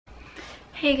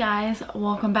Hey guys,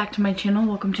 welcome back to my channel.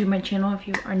 Welcome to my channel if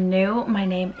you are new. My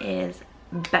name is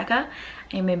Becca.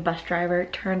 I'm a bus driver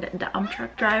turned dump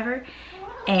truck driver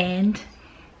and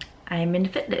I'm into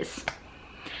fitness.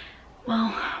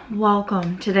 Well,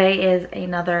 welcome. Today is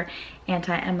another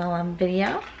anti-MLM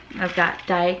video. I've got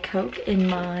Diet Coke in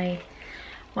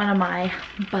one of my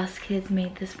bus kids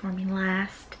made this for me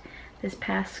this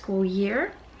past school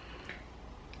year.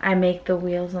 I make the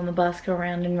wheels on the bus go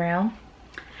round and round.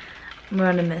 I'm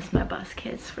gonna miss my bus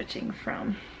kids switching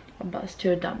from a bus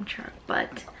to a dump truck,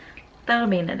 but that'll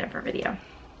be in a different video.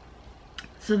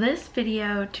 So this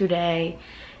video today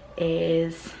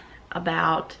is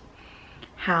about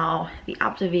how the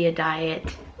Optavia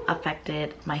diet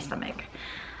affected my stomach.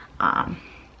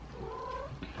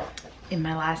 In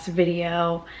my last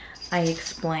video, I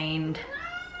explained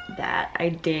that I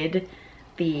did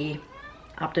the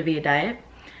Optavia diet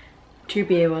to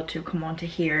be able to come on to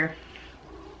here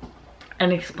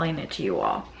and explain it to you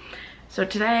all. So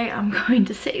today I'm going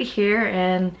to sit here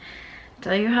and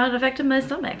tell you how it affected my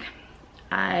stomach.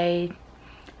 I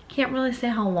can't really say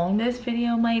how long this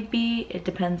video might be. It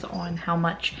depends on how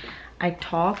much I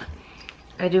talk.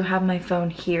 I do have my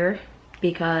phone here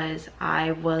because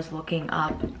I was looking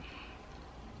up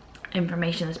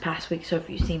information this past week. So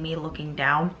if you see me looking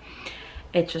down,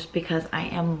 it's just because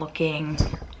I'm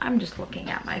just looking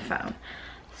at my phone.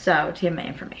 So to get my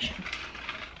information.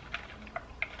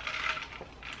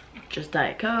 Just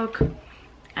Diet Coke.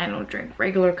 I don't drink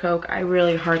regular Coke. I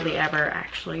really hardly ever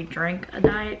actually drink a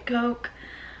Diet Coke.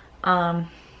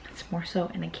 It's more so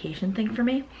an occasion thing for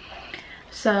me.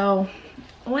 So,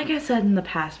 like I said in the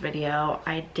past video,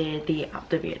 I did the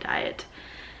Optavia diet.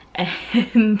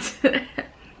 And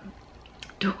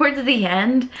towards the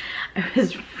end, I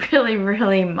was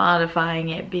really modifying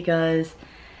it because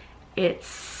it's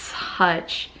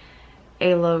such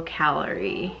a low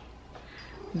calorie,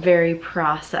 very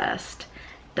processed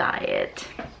diet.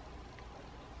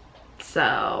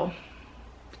 So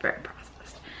it's very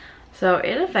processed. So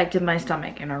it affected my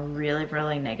stomach in a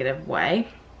really negative way.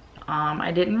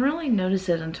 I didn't really notice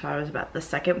it until I was about the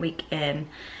second week in,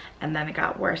 and then it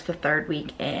got worse the third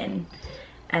week in,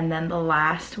 and then the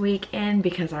last week in,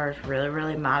 because I was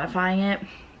really modifying it,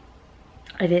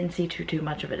 I didn't see too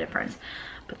much of a difference.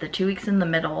 But the 2 weeks in the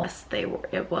middle,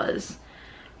 it was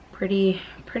pretty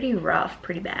rough,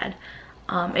 pretty bad.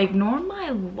 Ignore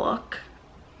my look.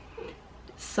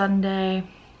 Sunday,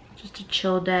 just a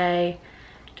chill day.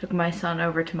 Took my son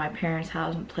over to my parents'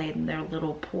 house and played in their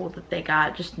little pool that they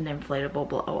got, just an inflatable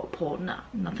blow-up pool. No,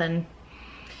 nothing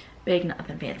big,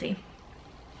 nothing fancy.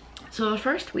 So the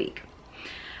first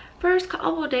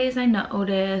couple of days I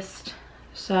noticed,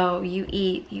 so you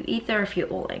eat their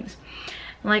fuelings.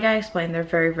 Like I explained, they're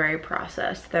very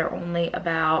processed. They're only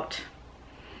about,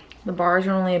 the bars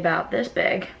are only about this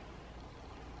big,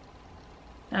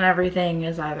 and everything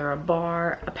is either a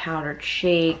bar, a powdered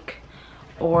shake,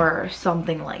 or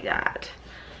something like that.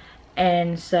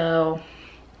 And so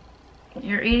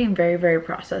you're eating very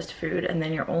processed food, and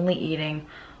then you're only eating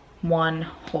one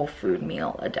whole food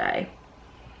meal a day.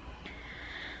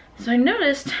 So I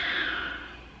noticed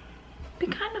be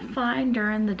kind of fine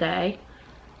during the day.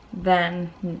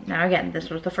 Then, now again, this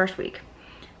was the first week.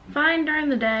 Fine during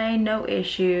the day, no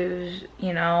issues,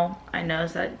 you know. I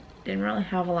noticed that I didn't really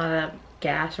have a lot of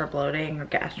gas or bloating or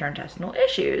gastrointestinal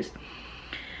issues.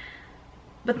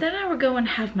 But then I would go and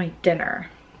have my dinner,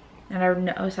 and I would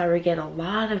notice I would get a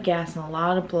lot of gas and a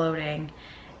lot of bloating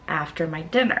after my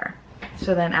dinner.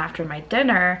 So then after my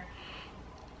dinner,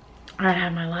 I'd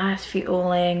have my last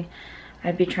fueling.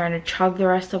 I'd be trying to chug the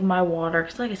rest of my water,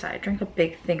 because like I said, I drink a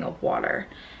big thing of water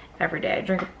every day. I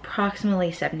drink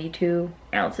approximately 72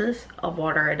 ounces of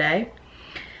water a day.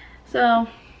 So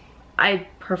I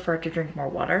prefer to drink more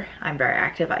water. I'm very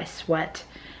active, I sweat,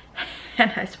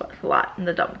 and I sweat a lot in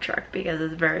the dump truck because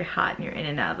it's very hot and you're in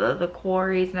and out of the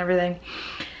quarries and everything.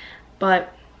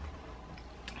 But,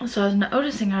 so I was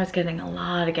noticing I was getting a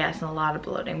lot of gas and a lot of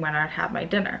bloating when I'd have my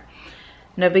dinner.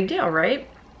 No big deal, right?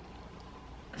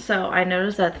 So I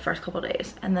noticed that the first couple of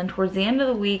days. And then towards the end of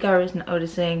the week, I was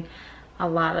noticing a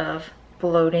lot of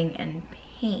bloating and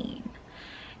pain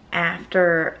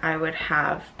after I would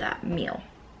have that meal,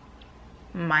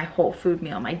 my whole food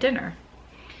meal, my dinner.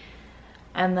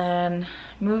 And then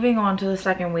moving on to the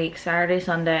second week, Saturday,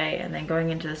 Sunday, and then going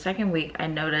into the second week, I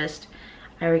noticed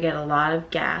I would get a lot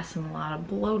of gas and a lot of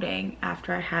bloating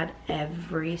after I had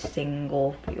every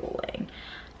single fueling.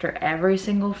 After every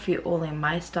single fueling,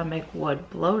 my stomach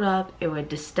would bloat up, it would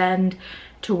distend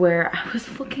to where I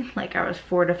was looking like I was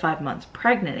 4 to 5 months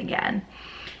pregnant again.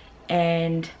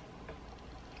 And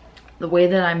the way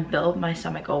that I'm built, my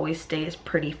stomach always stays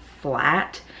pretty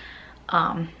flat.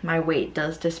 My weight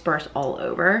does disperse all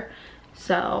over.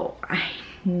 So I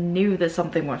knew that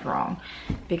something was wrong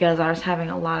because I was having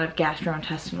a lot of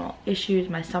gastrointestinal issues.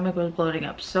 My stomach was bloating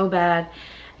up so bad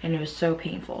and it was so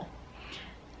painful.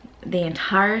 The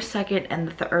entire second and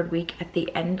the third week, at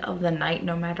the end of the night,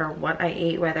 no matter what I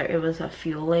ate, whether it was a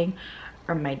fueling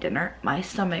or my dinner, my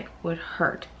stomach would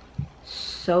hurt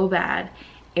so bad.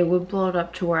 It would bloat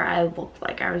up to where I looked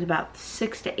like I was about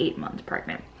 6 to 8 months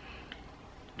pregnant.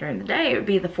 During the day, it would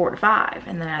be the 4 to 5,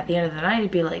 and then at the end of the night,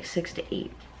 it'd be like 6 to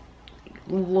 8,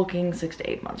 looking 6 to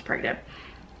 8 months pregnant.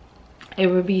 It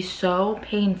would be so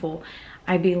painful.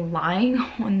 I'd be lying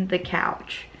on the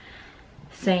couch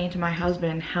saying to my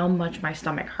husband how much my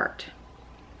stomach hurt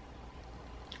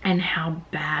and how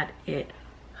bad it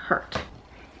hurt.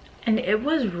 And it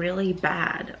was really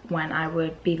bad when I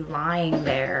would be lying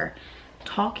there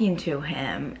talking to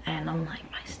him and I'm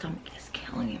like, my stomach is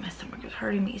killing me, my stomach is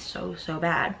hurting me so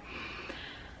bad.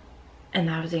 And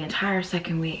that was the entire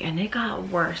second week, and it got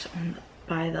worse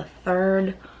by the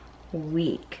third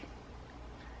week.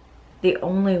 The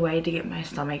only way to get my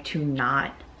stomach to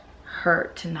not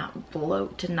hurt, to not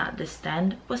bloat, to not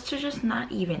distend was to just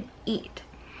not even eat.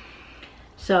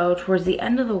 So towards the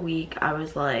end of the week, I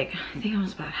was like, I think I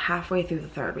was about halfway through the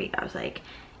third week, I was like,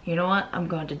 you know what, I'm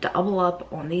going to double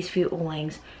up on these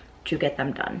fuelings to get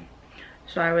them done.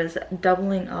 So I was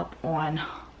doubling up on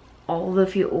all the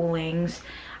fuelings.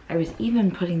 I was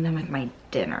even putting them with my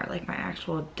dinner, like my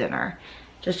actual dinner,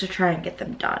 just to try and get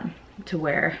them done to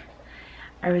where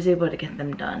I was able to get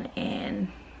them done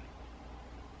in,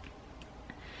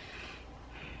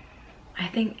 I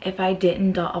think if I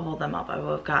didn't double them up, I would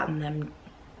have gotten them,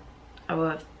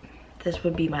 this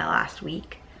would be my last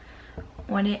week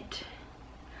on it.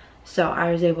 So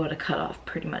I was able to cut off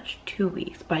pretty much 2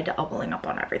 weeks by doubling up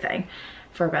on everything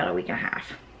for about a week and a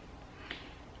half.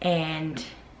 And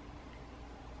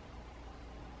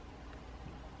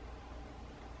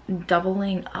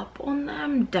doubling up on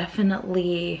them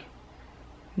definitely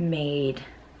made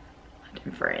a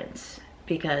difference,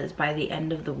 because by the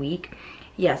end of the week,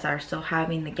 yes, I was still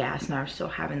having the gas and I was still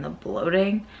having the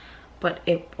bloating, but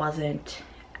it wasn't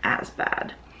as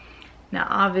bad. Now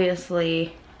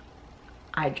obviously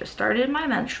I just started my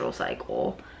menstrual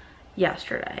cycle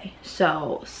yesterday,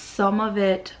 so some of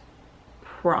it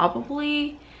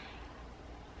probably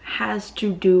has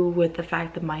to do with the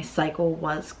fact that my cycle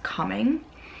was coming.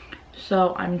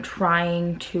 So I'm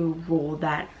trying to rule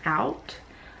that out.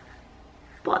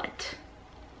 But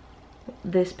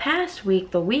this past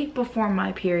week, the week before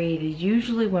my period, is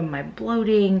usually when my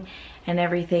bloating and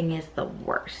everything is the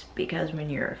worst, because when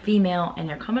you're a female and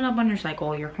you're coming up on your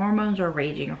cycle, your hormones are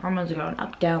raging, your hormones are going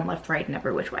up, down, left, right, and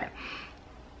every which way.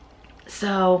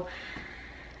 So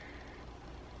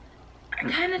I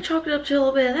kind of chalked it up to a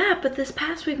little bit of that, but this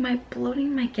past week my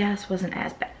bloating, my gas wasn't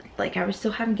as bad. Like, I was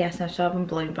still having gas and I was still having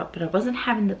bloating, but I wasn't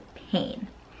having the pain.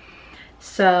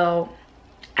 So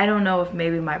I don't know if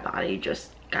maybe my body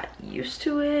just got used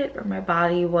to it, or my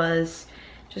body was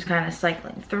just kind of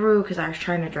cycling through, because I was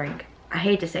trying to drink, I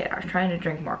hate to say it, I was trying to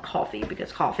drink more coffee,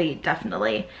 because coffee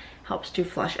definitely helps to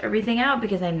flush everything out,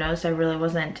 because I noticed I really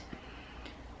wasn't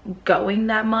going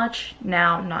that much.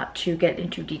 Now, not to get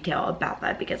into detail about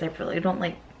that, because I really don't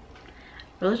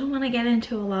want to get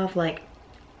into a lot of like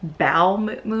bowel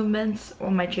movements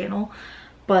on my channel,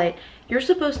 but you're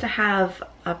supposed to have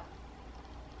a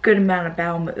good amount of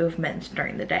bowel movements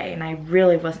during the day, and I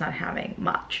really was not having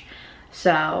much.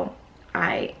 So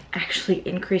I actually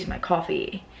increased my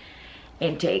coffee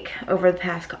intake over the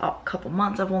past couple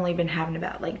months. I've only been having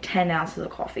about like 10 ounces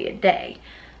of coffee a day.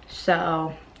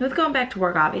 So with going back to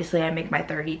work, obviously I make my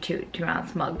 32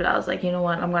 ounce mug, but I was like, you know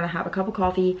what, I'm gonna have a cup of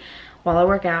coffee while I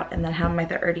work out, and then have my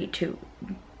 32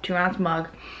 ounce mug,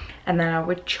 and then I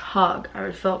would chug. I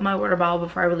would fill up my water bottle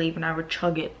before I would leave, and I would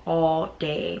chug it all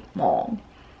day long.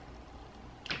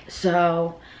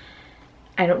 So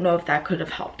I don't know if that could have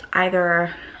helped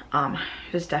either. It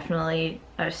was definitely,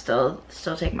 I was still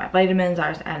taking my vitamins, I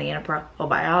was adding in a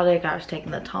probiotic, I was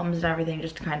taking the Tums and everything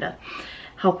just to kind of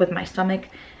help with my stomach.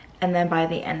 And then by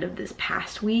the end of this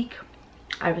past week,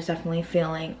 I was definitely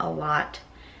feeling a lot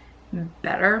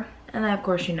better. And then of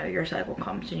course, you know, your cycle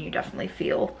comes and you definitely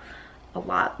feel a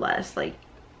lot less, like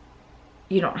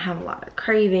you don't have a lot of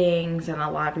cravings, and a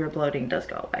lot of your bloating does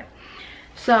go away.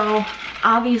 So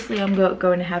obviously I'm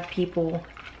going to have people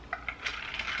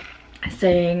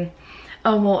saying,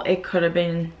 oh well, it could have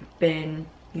been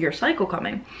your cycle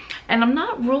coming, and I'm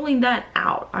not ruling that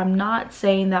out. I'm not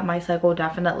saying that my cycle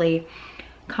definitely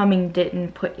coming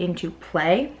didn't put into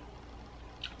play,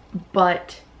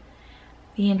 but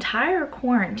the entire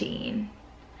quarantine,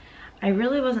 I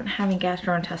really wasn't having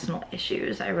gastrointestinal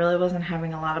issues. I really wasn't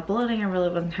having a lot of bloating. I really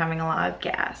wasn't having a lot of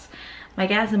gas. My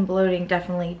gas and bloating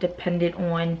definitely depended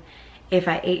on if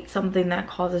I ate something that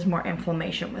causes more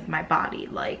inflammation with my body.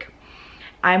 Like,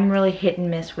 I'm really hit and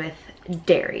miss with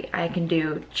dairy. I can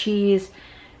do cheese,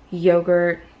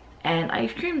 yogurt, and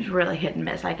ice cream's really hit and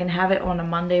miss. I can have it on a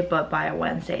Monday, but by a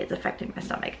Wednesday it's affecting my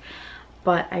stomach.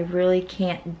 But I really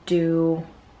can't do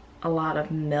a lot of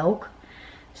milk.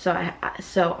 So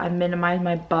I minimize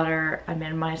my butter, I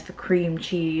minimize the cream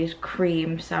cheese,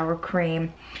 cream, sour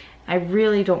cream. I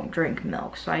really don't drink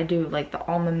milk, so I do like the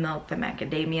almond milk, the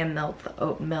macadamia milk, the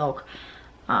oat milk,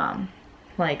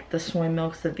 like the soy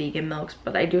milks, the vegan milks,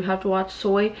 but I do have to watch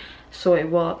soy. Soy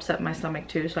will upset my stomach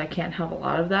too, so I can't have a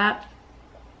lot of that.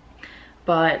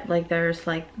 But like there's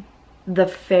like the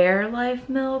Fairlife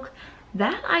milk,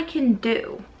 that I can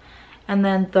do. And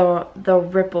then the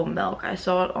Ripple milk, I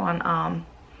saw it on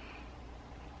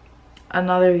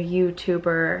another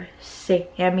YouTuber,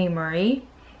 Sammy Marie.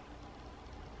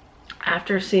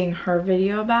 After seeing her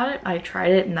video about it, I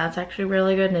tried it, and that's actually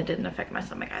really good, and it didn't affect my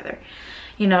stomach either.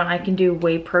 You know, and I can do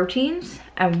whey proteins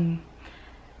and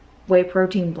whey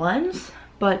protein blends,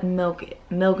 but milk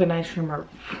and ice cream are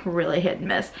really hit and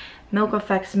miss. Milk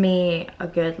affects me a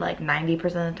good like 90%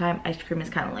 of the time. Ice cream is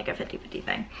kind of like a 50-50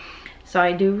 thing. So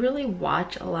I do really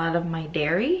watch a lot of my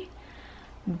dairy,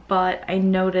 but I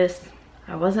noticed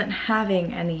I wasn't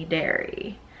having any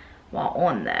dairy while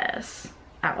on this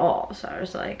at all. So I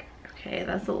was like, okay,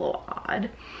 that's a little odd.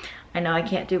 I know I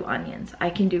can't do onions. I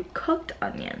can do cooked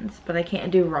onions, but I can't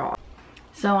do raw.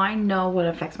 So I know what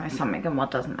affects my stomach and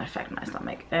what doesn't affect my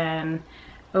stomach. And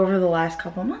over the last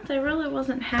couple months, I really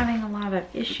wasn't having a lot of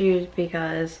issues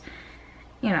because,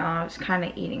 you know, I was kind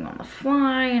of eating on the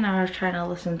fly and I was trying to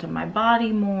listen to my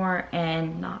body more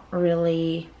and not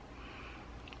really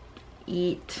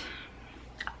eat.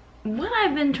 What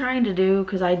I've been trying to do,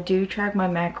 because I do track my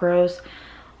macros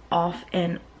off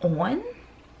and on,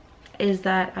 is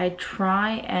that I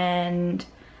try and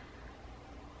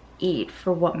eat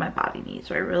for what my body needs.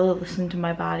 So I really listen to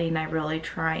my body and I really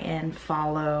try and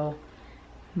follow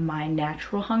my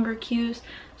natural hunger cues.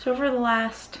 So over the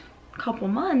last couple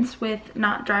months, with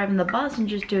not driving the bus and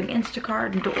just doing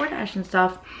Instacart and DoorDash and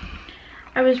stuff,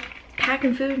 I was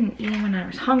packing food and eating when I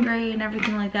was hungry and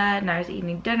everything like that, and I was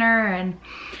eating dinner. And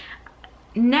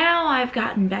now I've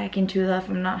gotten back into that. If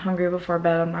I'm not hungry before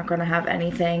bed, I'm not going to have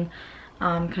anything.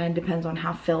 Kind of depends on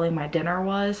how filling my dinner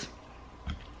was,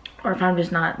 or if I'm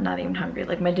just not even hungry.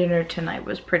 Like my dinner tonight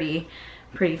was pretty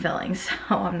filling, so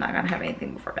I'm not going to have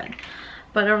anything before bed.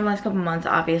 But over the last couple months,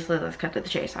 obviously, let's cut to the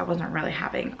chase, I wasn't really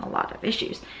having a lot of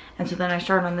issues. And so then I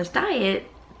started on this diet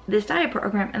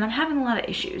program, and I'm having a lot of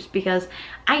issues because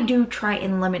I do try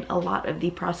and limit a lot of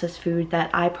the processed food that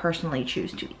I personally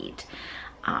choose to eat.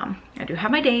 I do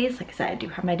have my days, like I said, I do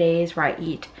have my days where I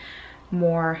eat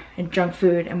more junk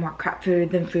food and more crap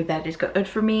food than food that is good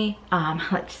for me.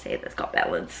 Let's say that's called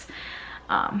balance.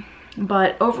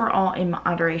 But overall, in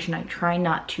moderation, I try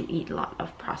not to eat a lot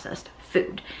of processed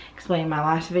food. Explained in my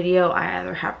last video, I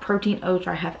either have protein oats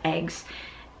or I have eggs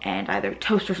and either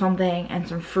toast or something and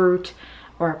some fruit,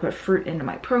 or I put fruit into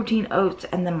my protein oats,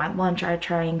 and then my lunch I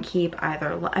try and keep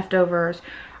either leftovers,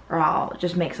 or I'll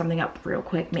just make something up real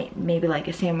quick, maybe like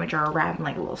a sandwich or a wrap and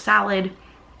like a little salad,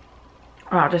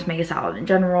 or I'll just make a salad in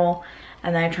general.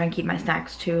 And then I try and keep my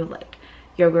snacks to like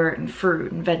yogurt and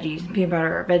fruit and veggies and peanut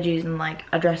butter, or veggies and like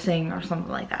a dressing or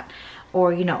something like that,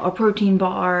 or you know, a protein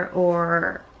bar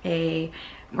or a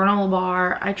granola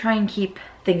bar. I try and keep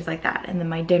things like that. And then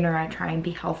my dinner, I try and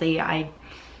be healthy. I,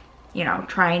 you know,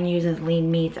 try and use as lean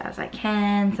meats as I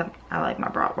can. I like my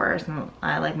bratwurst and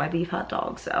I like my beef hot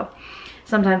dogs, so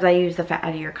sometimes I use the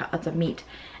fattier cuts of meat.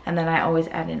 And then I always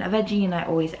add in a veggie, and I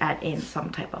always add in some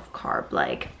type of carb.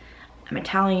 Like, I'm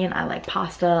Italian, I like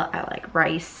pasta, I like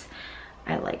rice,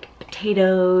 I like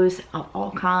potatoes of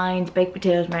all kinds, baked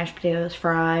potatoes, mashed potatoes,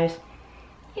 fries,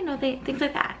 you know, things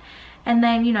like that. And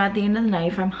then, you know, at the end of the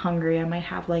night, if I'm hungry, I might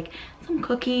have like some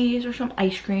cookies or some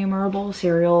ice cream or a bowl of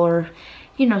cereal, or,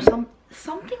 you know,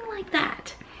 something like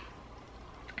that.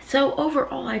 So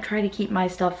overall, I try to keep my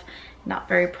stuff not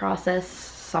very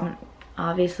processed.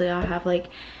 Obviously, I'll have like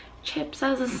chips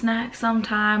as a snack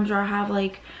sometimes, or I'll have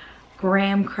like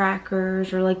graham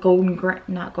crackers, or like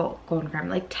not golden graham,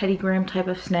 like Teddy Graham type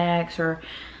of snacks. Or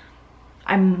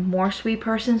I'm a more sweet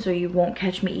person, so you won't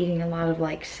catch me eating a lot of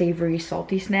like savory,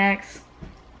 salty snacks.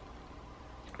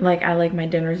 Like, I like my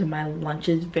dinners and my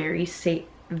lunches very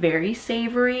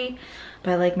savory,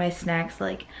 but I like my snacks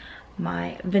like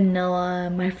my vanilla,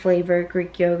 my flavored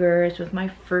Greek yogurts with my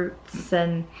fruits,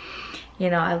 and you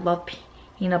know, I love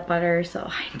peanut butter, so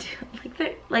I do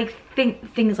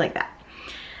things like that.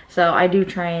 So I do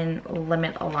try and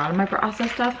limit a lot of my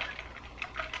processed stuff.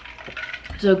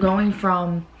 So going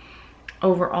from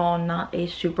overall not a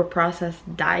super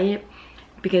processed diet,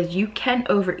 because you can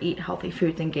overeat healthy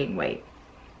foods and gain weight.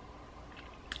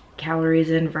 Calories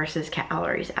in versus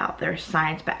calories out. There's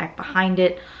science back behind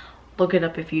it. Look it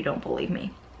up if you don't believe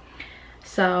me.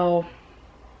 So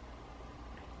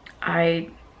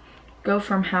I go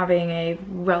from having a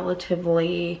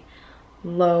relatively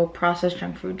low processed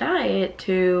junk food diet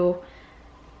to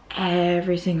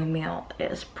every single meal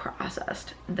is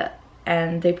processed,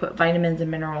 and they put vitamins and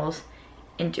minerals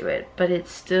into it, but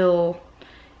it's still,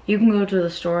 you can go to the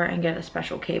store and get a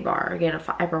special K bar or get a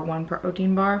Fiber One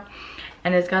protein bar,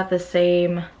 and it's got the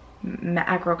same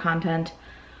macro content,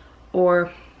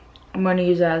 or I'm going to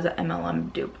use it as an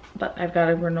MLM dupe, but I've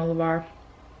got a granola bar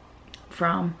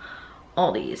from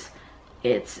Aldi's.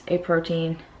 It's a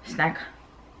protein snack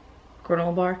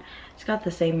granola bar. It's got the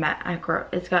same macro,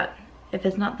 if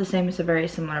it's not the same, it's a very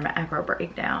similar macro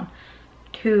breakdown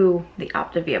to the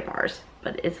Optavia bars,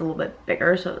 but it's a little bit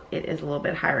bigger, so it is a little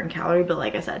bit higher in calorie. But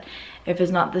like I said, if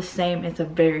it's not the same, it's a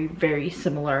very, very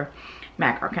similar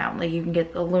macro count. Like you can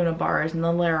get the Luna bars and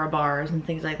the Lara bars and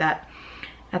things like that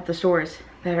at the stores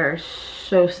that are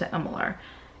so similar.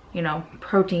 You know,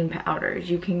 protein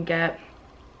powders. You can get,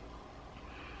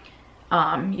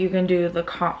 you can do the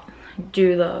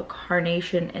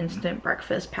Carnation instant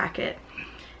breakfast packet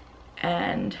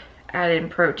and add in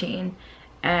protein,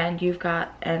 and you've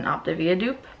got an Optavia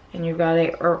dupe, and you've got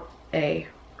a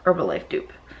Herbalife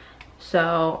dupe.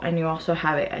 So, and you also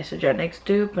have a Isogenics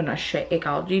dupe and a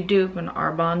Shakeology dupe and an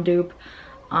Arbonne dupe.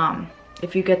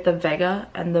 If you get the Vega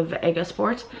and the Vega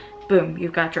Sports, boom,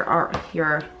 you've got your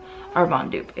Arbonne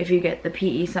dupe. If you get the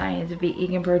PE Science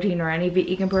vegan protein or any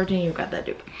vegan protein, you've got that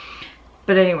dupe.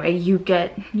 But anyway, you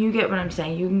get what I'm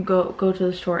saying. You can go to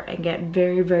the store and get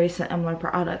very, very similar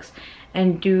products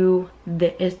and do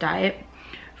this diet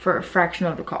for a fraction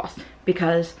of the cost.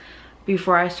 Because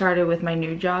before I started with my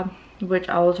new job, which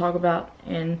I will talk about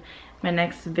in my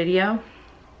next video,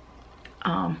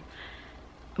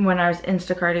 when I was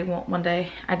Instacarting one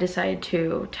day, I decided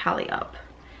to tally up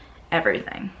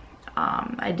everything.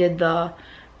 I did the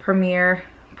Premier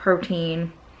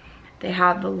protein. They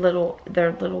have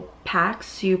their little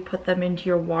packs. You put them into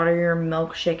your water, your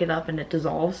milk, shake it up, and it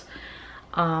dissolves.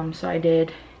 So I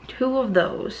did 2 of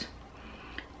those,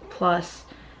 plus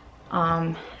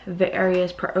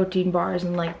various protein bars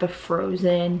and like the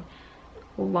frozen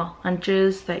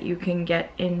lunches that you can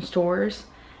get in stores,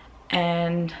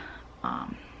 and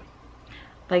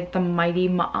like the Mighty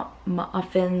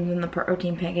muffins and the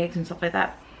protein pancakes and stuff like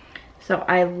that. So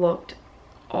I looked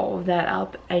all of that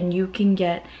up, and you can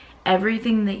get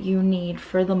everything that you need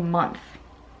for the month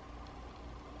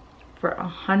for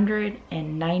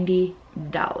 $190.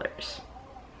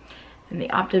 And the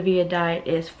Optavia Diet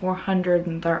is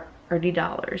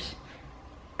 $430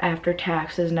 after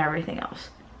taxes and everything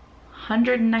else.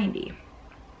 $190.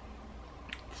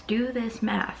 Let's do this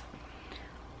math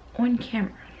on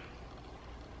camera,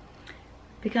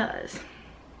 because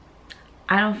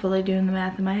I don't feel like doing the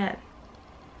math in my head.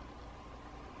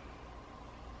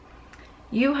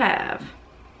 You have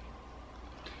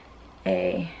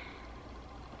a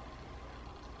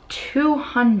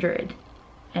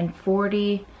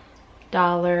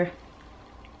 $240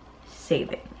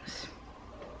 savings.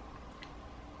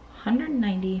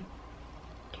 $190,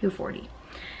 $240.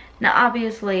 Now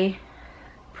obviously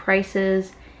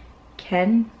prices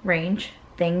can range,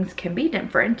 things can be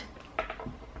different.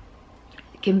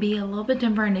 It can be a little bit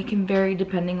different, it can vary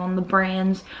depending on the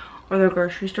brands or the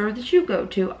grocery store that you go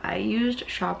to. I used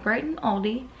ShopRite and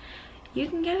Aldi. You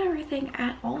can get everything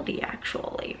at Aldi,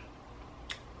 actually.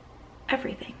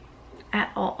 Everything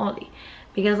at Aldi.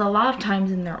 Because a lot of times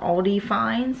in their Aldi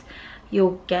finds,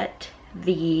 you'll get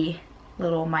the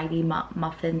little Mighty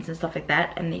muffins and stuff like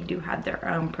that, and they do have their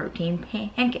own protein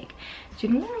pancake. So you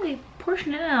can literally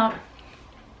portion it out,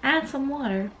 add some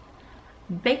water,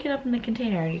 bake it up in the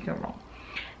container, and you can roll.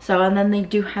 So, and then they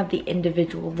do have the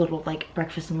individual little like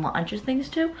breakfast and lunches things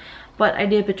too. But I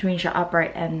did between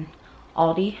ShopRite and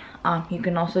Aldi. You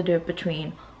can also do it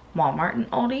between Walmart and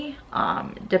Aldi,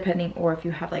 depending, or if you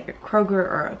have like a Kroger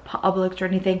or a Publix or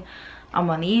anything.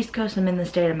 I'm on the East Coast, I'm in the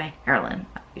state of Maryland.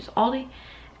 I use Aldi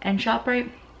and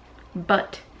ShopRite.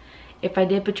 But if I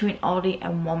did between Aldi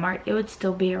and Walmart, it would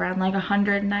still be around like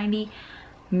 $190.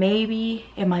 Maybe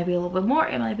it might be a little bit more,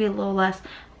 it might be a little less,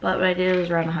 but what I did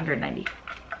was around $190.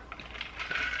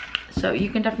 So you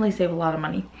can definitely save a lot of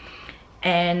money,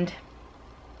 and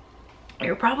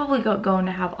you're probably going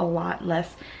to have a lot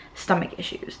less stomach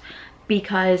issues,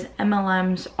 because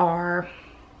MLMs are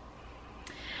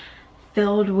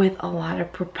filled with a lot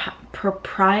of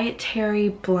proprietary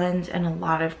blends and a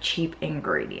lot of cheap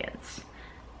ingredients.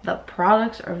 The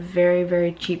products are very,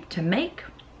 very cheap to make,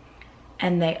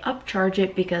 and they upcharge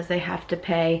it because they have to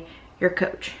pay your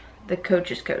coach, the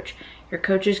coach's coach, your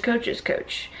coach's coach's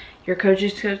coach, your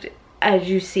coach's coach. As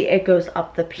you see, it goes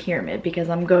up the pyramid because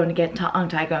I'm going to get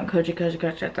tongue-tied going coach, da,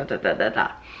 da, da, da,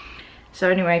 da. So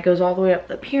anyway, it goes all the way up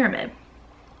the pyramid.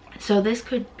 So this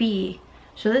could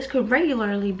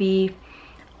regularly be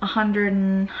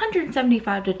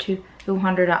 $175 to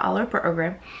 $200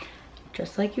 program,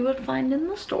 just like you would find in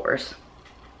the stores.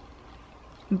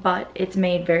 But it's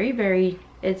made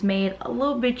it's made a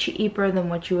little bit cheaper than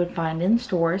what you would find in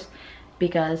stores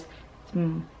because it's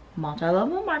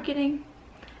multi-level marketing.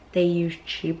 They use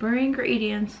cheaper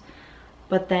ingredients,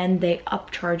 but then they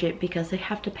upcharge it because they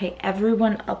have to pay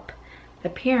everyone up the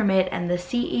pyramid, and the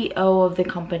CEO of the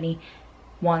company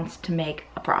wants to make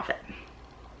a profit.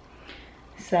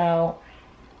 So,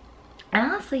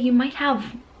 and honestly, you might not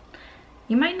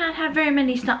have very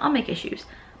many stomach issues,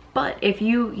 but if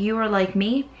you are like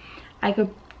me, I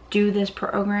could do this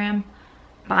program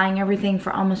buying everything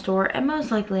from the store, and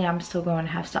most likely I'm still going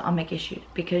to have stomach issues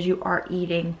because you are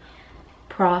eating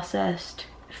processed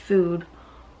food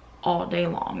all day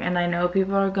long. And I know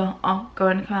people are going to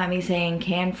come at me saying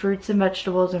canned fruits and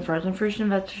vegetables and frozen fruits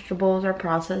and vegetables are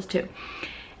processed too.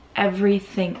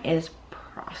 Everything is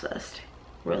processed.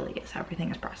 Really is.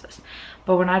 Everything is processed.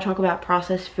 But when I talk about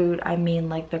processed food, I mean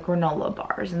like the granola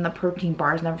bars and the protein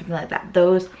bars and everything like that.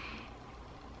 Those,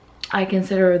 I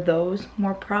consider those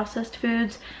more processed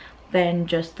foods than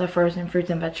just the frozen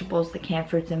fruits and vegetables, the canned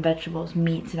fruits and vegetables,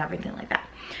 meats, and everything like that.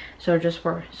 So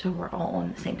we're all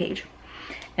on the same page.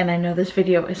 And I know this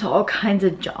video is all kinds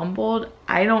of jumbled.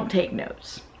 I don't take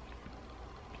notes.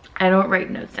 I don't write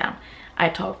notes down. I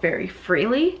talk very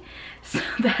freely, so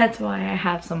that's why I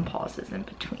have some pauses in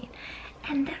between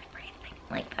and everything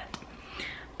like that.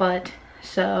 But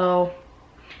so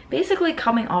basically,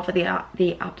 coming off of the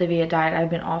Optavia diet, I've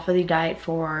been off of the diet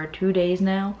for 2 days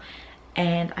now,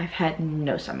 and I've had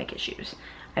no stomach issues.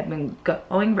 I've been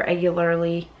going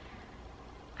regularly.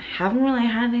 I haven't really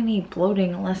had any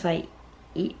bloating unless I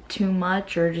eat too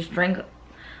much or just drink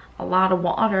a lot of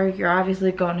water. You're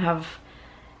obviously going to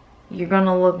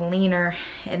look leaner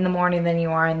in the morning than you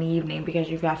are in the evening because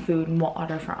you've got food and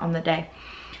water on the day.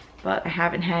 But I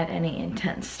haven't had any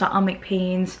intense stomach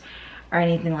pains or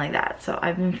anything like that. So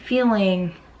I've been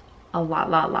feeling a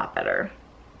lot better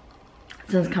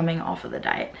since coming off of the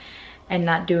diet and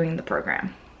not doing the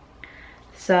program.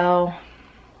 So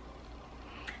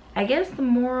I guess the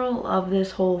moral of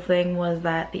this whole thing was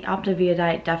that the Optavia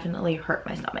diet definitely hurt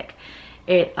my stomach.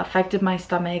 It affected my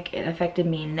stomach. It affected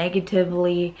me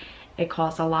negatively. It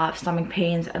caused a lot of stomach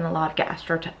pains and a lot of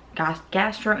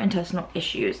gastrointestinal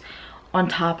issues on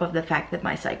top of the fact that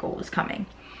my cycle was coming.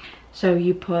 So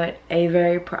you put a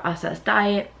very processed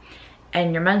diet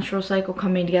and your menstrual cycle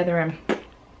coming together,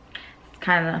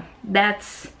 and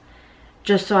that's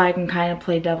just so I can kind of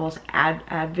play devil's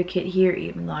advocate here,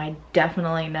 even though I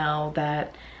definitely know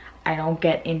that I don't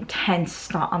get intense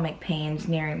stomach pains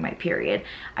nearing my period.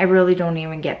 I really don't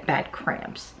even get bad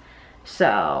cramps.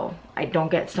 So I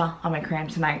don't get stomach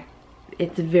cramps, and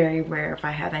it's very rare if I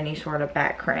have any sort of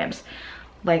bad cramps.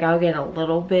 Like, I'll get a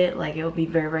little bit, like it'll be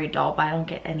very dull, but I don't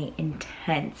get any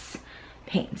intense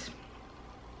pains.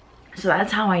 So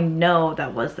that's how I know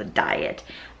that was the diet.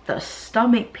 The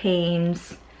stomach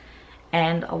pains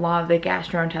and a lot of the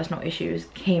gastrointestinal issues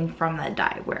came from that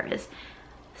diet, whereas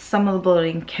some of the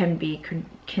bloating can be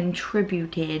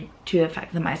contributed to the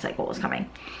fact that my cycle was coming.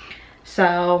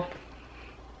 So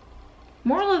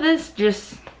moral of this,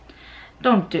 just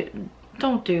don't do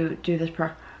this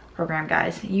program,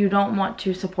 guys. You don't want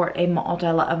to support a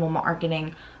multi-level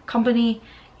marketing company.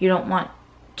 You don't want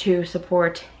to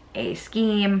support a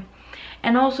scheme.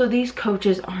 And also, these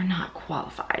coaches are not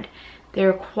qualified.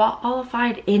 They're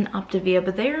qualified in Optavia,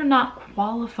 but they are not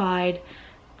qualified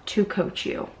to coach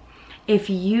you. If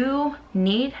you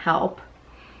need help,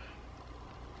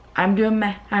 I'm doing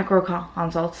macro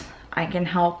consults. I can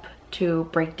help to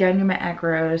break down your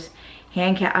macros,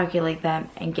 hand calculate them,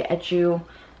 and get you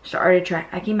started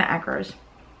tracking macros.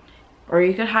 Or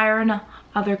you could hire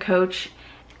another coach,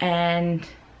 and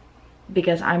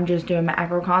because I'm just doing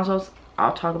macro consults,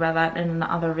 I'll talk about that in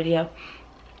another video.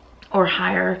 Or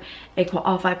hire a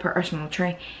qualified personal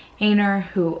trainer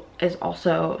who is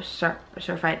also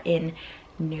certified in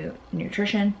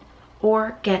nutrition,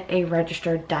 or get a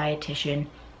registered dietitian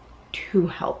to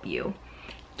help you.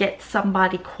 Get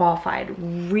somebody qualified.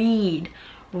 Read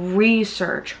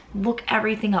research, look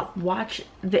everything up, watch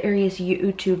various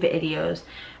YouTube videos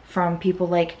from people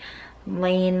like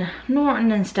Lane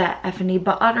Norton and Stephanie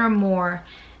Buttermore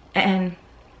and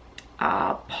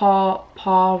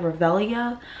Paul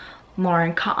Revelia,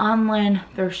 Lauren Conlon.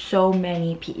 There's so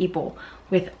many people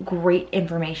with great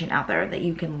information out there that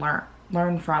you can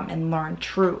learn from and learn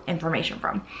true information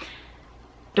from.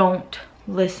 Don't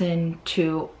listen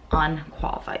to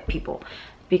unqualified people,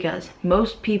 because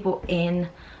most people in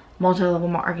multi-level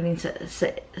marketing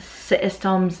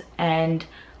systems and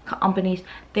companies,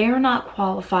 they are not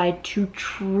qualified to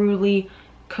truly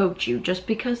coach you. Just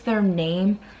because their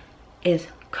name is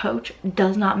coach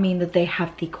does not mean that they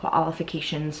have the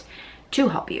qualifications to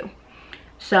help you.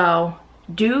 So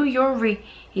do your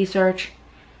research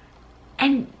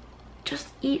and just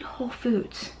eat whole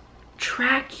foods.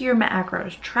 Track your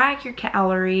macros, track your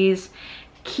calories,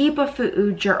 keep a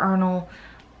food journal.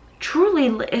 Truly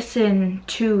listen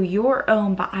to your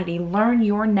own body, learn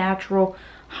your natural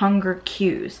hunger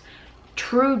cues.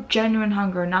 True, genuine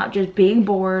hunger, not just being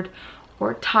bored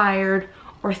or tired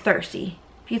or thirsty.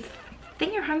 If you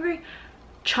think you're hungry,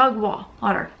 chug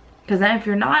water, because then if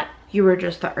you're not, you are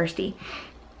just thirsty.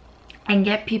 And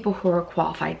get people who are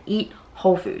qualified. Eat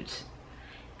whole foods,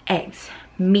 eggs,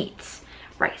 meats,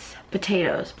 rice,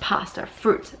 potatoes, pasta,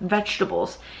 fruits,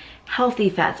 vegetables, healthy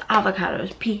fats,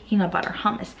 avocados, peanut butter,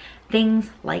 hummus, things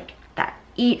like that.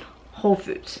 Eat whole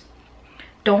foods.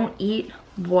 Don't eat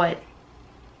what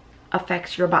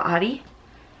affects your body.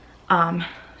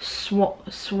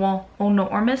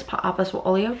 Swolenormous Papa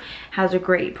Swolio has a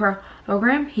great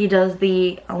program. He does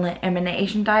the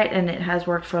elimination diet, and it has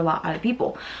worked for a lot of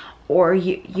people. Or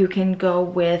you can go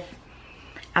with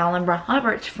Alan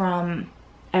Roberts from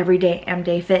Everyday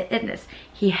MD Fitness.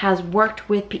 He has worked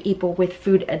with people with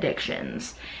food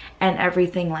addictions and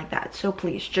everything like that. So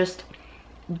please just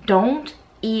don't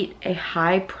eat a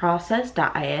high processed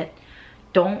diet.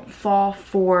 Don't fall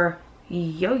for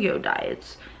yo-yo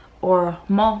diets or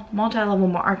multi-level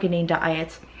marketing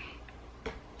diets,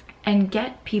 and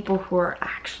get people who are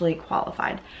actually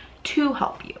qualified to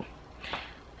help you,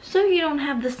 so you don't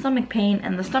have the stomach pain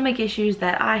and the stomach issues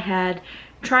that I had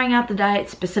trying out the diet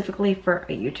specifically for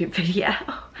a YouTube video.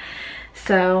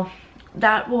 So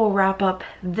that will wrap up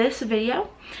this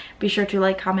video. Be sure to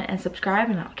like, comment, and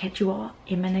subscribe, and I'll catch you all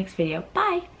in my next video.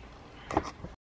 Bye!